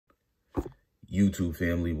YouTube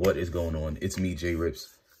family, what is going on? It's me, J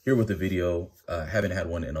Rips, here with a video. Haven't had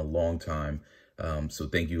one in a long time, so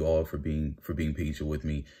thank you all for being patient with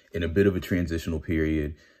me in a bit of a transitional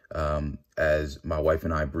period. As my wife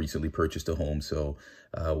and I recently purchased a home, so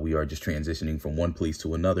we are just transitioning from one place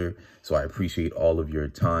to another. So I appreciate all of your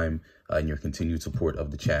time and your continued support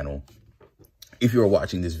of the channel. If you're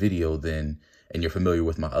watching this video, then and you're familiar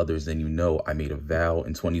with my others, then you know I made a vow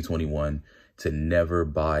in 2021 to never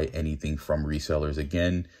buy anything from resellers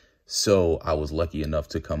again. So I was lucky enough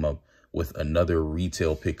to come up with another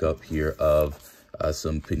retail pickup here of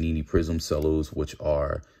some Panini Prizm Cellos, which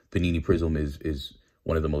are Panini Prizm is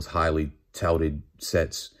one of the most highly touted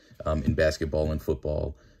sets in basketball and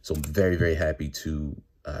football. So I'm very, very happy to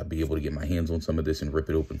be able to get my hands on some of this and rip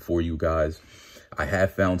it open for you guys. I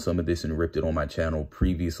have found some of this and ripped it on my channel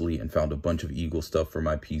previously and found a bunch of Eagle stuff for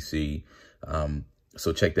my PC.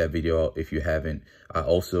 So check that video out if you haven't. I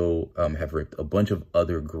also have ripped a bunch of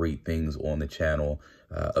other great things on the channel.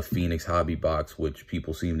 A Phoenix hobby box, which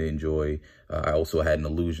people seem to enjoy. I also had an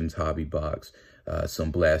Illusions hobby box,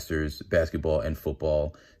 some blasters, basketball and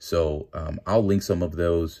football. So I'll link some of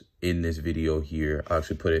those in this video here. I'll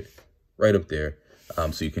actually put it right up there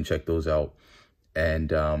so you can check those out.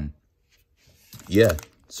 And yeah,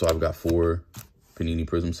 so I've got 4 Panini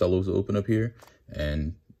Prizm Cellos to open up here,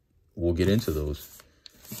 and we'll get into those.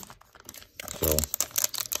 So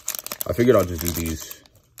I figured I'll just do these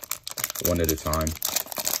one at a time.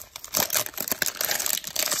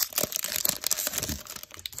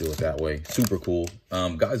 Do it that way. Super cool.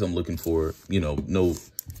 Guys I'm looking for, you know, no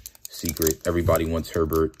secret. Everybody wants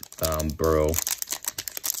Herbert, Burrow.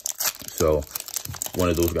 So one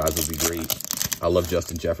of those guys would be great. I love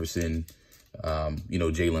Justin Jefferson. You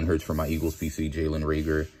know, Jalen Hurts for my Eagles PC, Jalen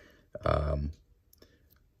Reagor.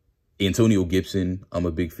 Antonio Gibson, I'm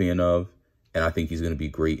a big fan of, and I think he's going to be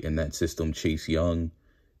great in that system. Chase Young,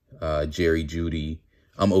 Jerry Jeudy.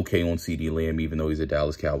 I'm okay on CeeDee Lamb, even though he's a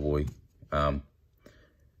Dallas Cowboy.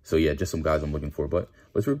 So yeah, just some guys I'm looking for. But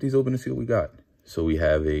let's rip these open and see what we got. So we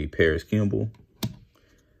have a Paris Campbell,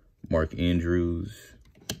 Mark Andrews,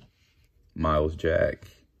 Miles Jack,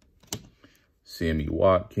 Sammy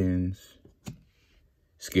Watkins,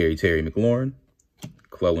 Scary Terry McLaurin,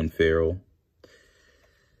 Clelin Ferrell,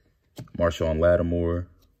 Marshawn Lattimore,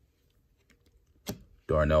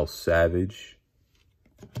 Darnell Savage,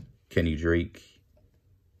 Kenny Drake,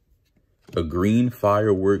 a green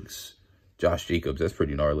fireworks Josh Jacobs. That's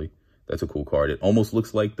pretty gnarly. That's a cool card. It almost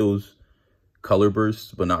looks like those color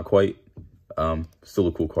bursts, but not quite. Still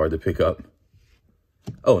a cool card to pick up.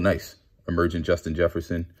 Oh, nice. Emergent Justin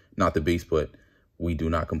Jefferson. Not the base, but we do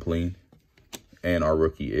not complain. And our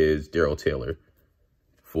rookie is Darrell Taylor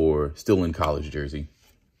for still in college jersey,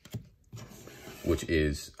 which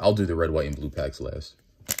is, I'll do the red, white, and blue packs last,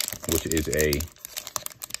 which is a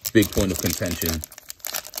big point of contention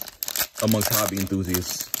amongst hobby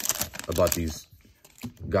enthusiasts about these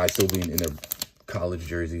guys still being in their college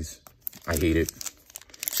jerseys. I hate it,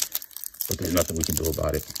 but there's nothing we can do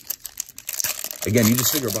about it. Again, you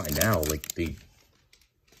just figure by now, like, they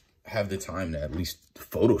have the time to at least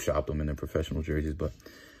Photoshop them in their professional jerseys, but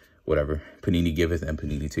whatever. Panini giveth and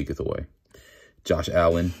Panini taketh away. Josh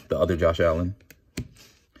Allen, the other Josh Allen.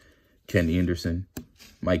 Ken Anderson.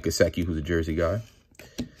 Mike Gesicki, who's a jersey guy.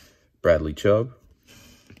 Bradley Chubb.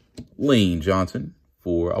 Lane Johnson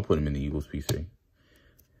for, I'll put him in the Eagles PC.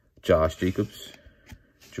 Josh Jacobs.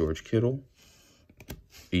 George Kittle.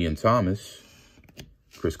 Ian Thomas.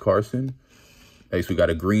 Chris Carson. Next, we got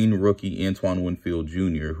a green rookie, Antoine Winfield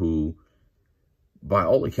Jr., who, by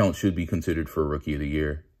all accounts, should be considered for Rookie of the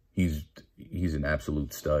Year. He's an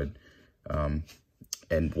absolute stud.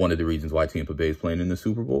 And one of the reasons why Tampa Bay is playing in the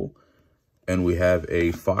Super Bowl. And we have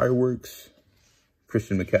a fireworks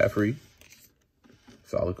Christian McCaffrey.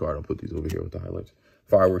 Solid card. I'll put these over here with the highlights.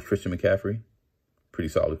 Fireworks Christian McCaffrey. Pretty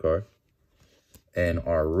solid card. And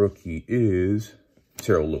our rookie is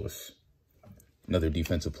Terrell Lewis. Another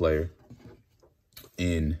defensive player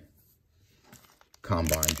in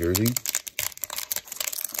Combine jersey.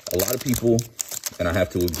 A lot of people, and I have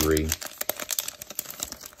to agree,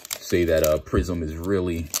 say that Prizm is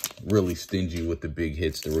really, really stingy with the big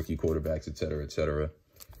hits, the rookie quarterbacks, et cetera, et cetera.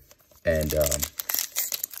 And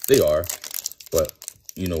they are, but,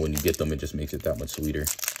 you know, when you get them, it just makes it that much sweeter.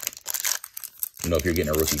 You know, if you're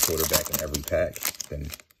getting a rookie quarterback in every pack, then,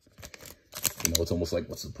 you know, it's almost like,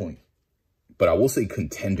 what's the point? But I will say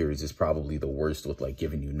Contenders is probably the worst with, like,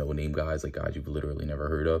 giving you no-name guys, like guys you've literally never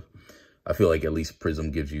heard of. I feel like at least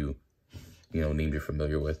Prizm gives you, you know, names you're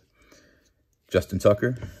familiar with. Justin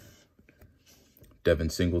Tucker,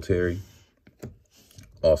 Devin Singletary,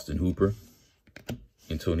 Austin Hooper,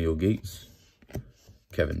 Antonio Gates,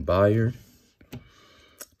 Kevin Byard,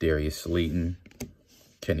 Darius Slayton,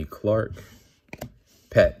 Kenny Clark,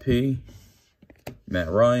 Pat P, Matt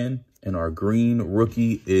Ryan, and our green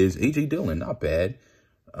rookie is A.J. Dillon. Not bad.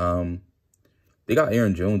 They got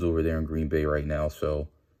Aaron Jones over there in Green Bay right now, so,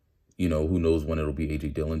 you know, who knows when it'll be A.J.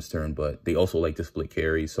 Dillon's turn, but they also like to split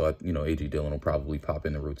carries, so, you know, A.J. Dillon will probably pop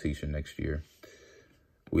in the rotation next year.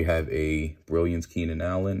 We have a Brilliance Keenan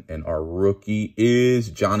Allen, and our rookie is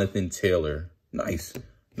Jonathan Taylor. Nice.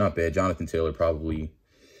 Not bad. Jonathan Taylor probably,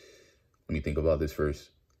 let me think about this first.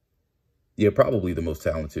 Yeah, probably the most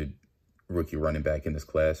talented rookie running back in this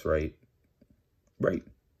class, right? Right.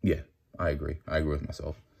 Yeah, I agree. I agree with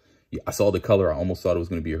myself. Yeah, I saw the color. I almost thought it was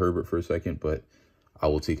going to be a Herbert for a second, but I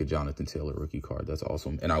will take a Jonathan Taylor rookie card. That's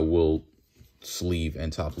awesome. And I will sleeve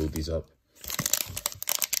and top load these up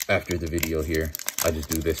after the video here. I just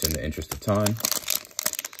do this in the interest of time.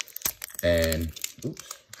 And,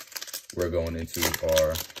 oops, we're going into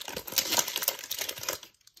our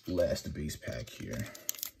last base pack here.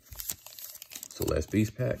 So last base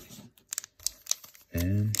pack.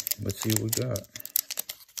 And let's see what we got.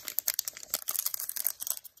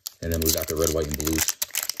 And then we got the red, white, and blues.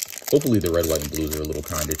 Hopefully the red, white, and blues are a little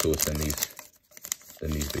kinder to us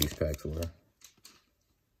than these base packs were.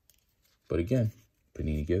 But again,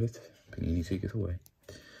 Panini giveth, Panini taketh away.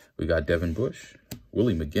 We got Devin Bush,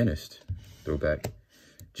 Willie McGinnis, throwback,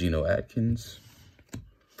 Geno Atkins,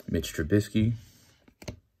 Mitch Trubisky,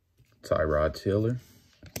 Tyrod Taylor,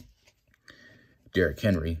 Derrick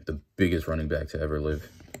Henry, the biggest running back to ever live,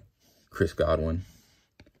 Chris Godwin,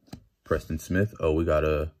 Preston Smith. Oh, we got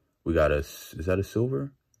a, is that a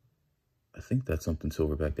silver? I think that's something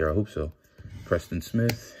silver back there. I hope so. Preston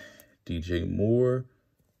Smith, DJ Moore,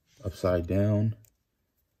 upside down.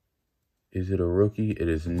 Is it a rookie? It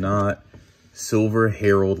is not. Silver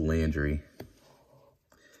Harold Landry.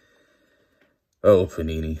 Oh,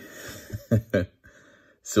 Panini.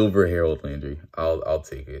 Silver Harold Landry. I'll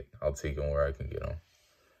take it. I'll take him where I can get him.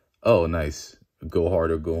 Oh, nice. Go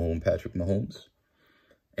hard or go home, Patrick Mahomes.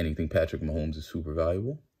 Anything Patrick Mahomes is super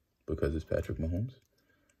valuable because it's Patrick Mahomes.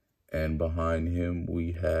 And behind him,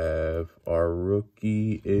 we have our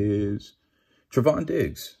rookie is Trevon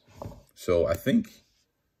Diggs. So I think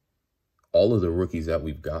all of the rookies that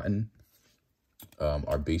we've gotten,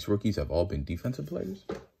 our base rookies, have all been defensive players.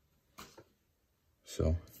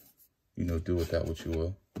 So, you know, do with that what you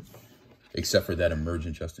will. Except for that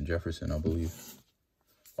emergent Justin Jefferson, I believe.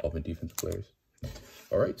 All been defensive players.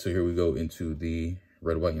 All right, so here we go into the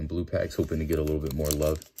red, white, and blue packs, hoping to get a little bit more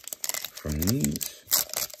love from these.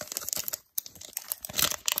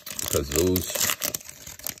 Because those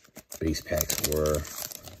base packs were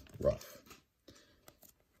rough.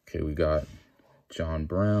 Okay, we got John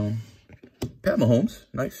Brown. Pat Mahomes,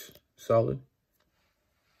 nice, solid.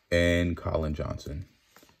 And Colin Johnson.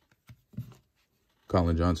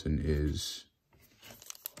 Colin Johnson is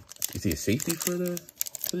he a safety for the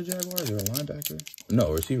Jaguars or a linebacker?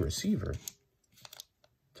 No, is he a receiver?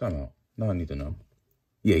 Time out. No, I need to know.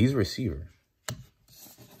 Yeah, he's a receiver.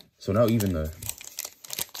 So now even the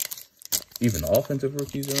offensive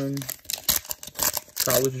rookies are in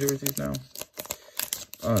college jerseys now.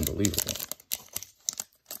 Unbelievable.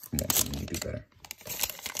 Come on, you need to do better.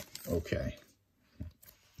 Okay.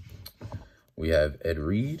 We have Ed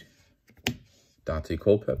Reed, Dante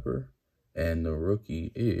Culpepper, and the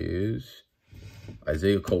rookie is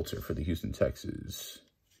Isaiah Coulter for the Houston Texans,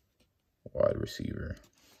 wide receiver.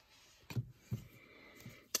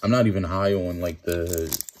 I'm not even high on, like,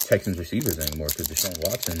 the Texans receivers anymore because Deshaun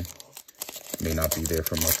Watson may not be there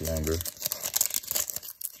for much longer.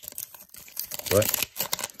 But,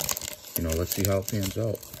 you know, let's see how it pans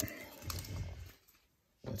out.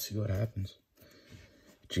 Let's see what happens.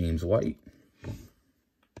 James White,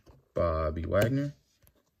 Bobby Wagner,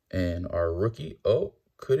 and our rookie, oh,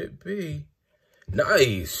 could it be?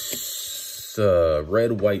 Nice!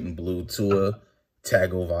 Red, white, and blue Tua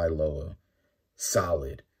Tagovailoa.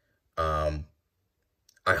 Solid.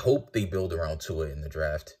 I hope they build around Tua in the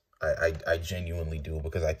draft. I genuinely do,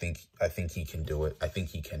 because I think he can do it. I think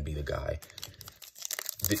he can be the guy.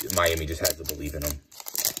 Miami just has to believe in him.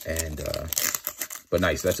 And but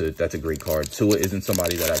nice, that's a great card. Tua isn't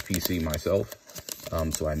somebody that I PC myself.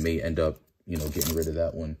 So I may end up, you know, getting rid of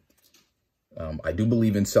that one. I do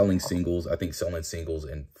believe in selling singles. I think selling singles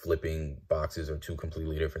and flipping boxes are two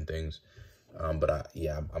completely different things. But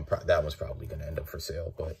yeah, that one's probably going to end up for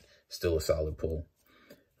sale, but still a solid pull.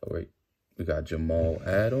 All right, we got Jamal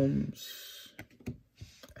Adams,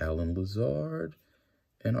 Alan Lazard,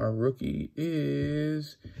 and our rookie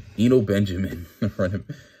is Eno Benjamin,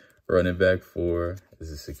 running back for, this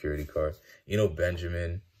is a security card, Eno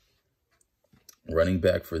Benjamin, Running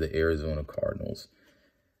back for the Arizona Cardinals.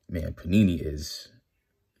 Man, Panini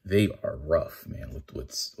they are rough, man,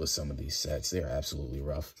 with some of these sets. They're absolutely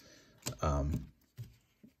rough.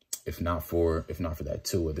 If not for that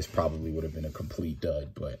Tua, this probably would have been a complete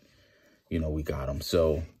dud, but you know, we got them.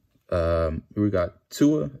 So we got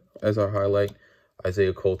Tua as our highlight,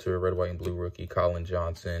 Isaiah Coulter, red, white, and blue rookie, Colin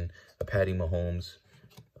Johnson, a Patty Mahomes,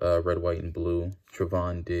 red, white, and blue,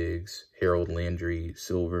 Trevon Diggs, Harold Landry,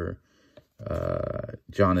 silver,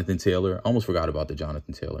 Jonathan Taylor. Almost forgot about the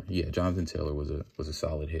Jonathan Taylor. Yeah, Jonathan Taylor was a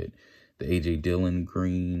solid hit. The A.J. Dillon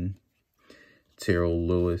green, Terrell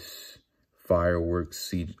Lewis, fireworks,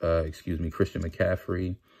 Christian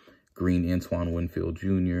McCaffrey, green Antoine Winfield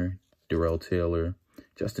Jr., Darrell Taylor,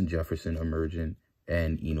 Justin Jefferson emergent,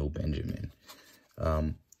 and Eno Benjamin.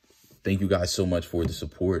 Thank you guys so much for the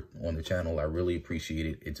support on the channel. I really appreciate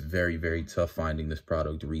it. It's very, very tough finding this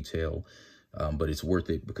product retail, but it's worth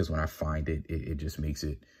it because when I find it, it just makes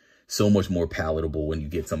it so much more palatable when you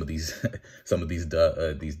get some of these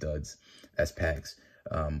these duds as packs.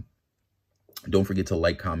 Don't forget to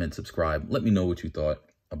like, comment, subscribe. Let me know what you thought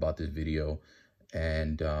about this video.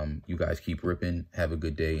 And you guys keep ripping. Have a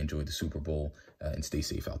good day. Enjoy the Super Bowl and stay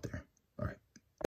safe out there.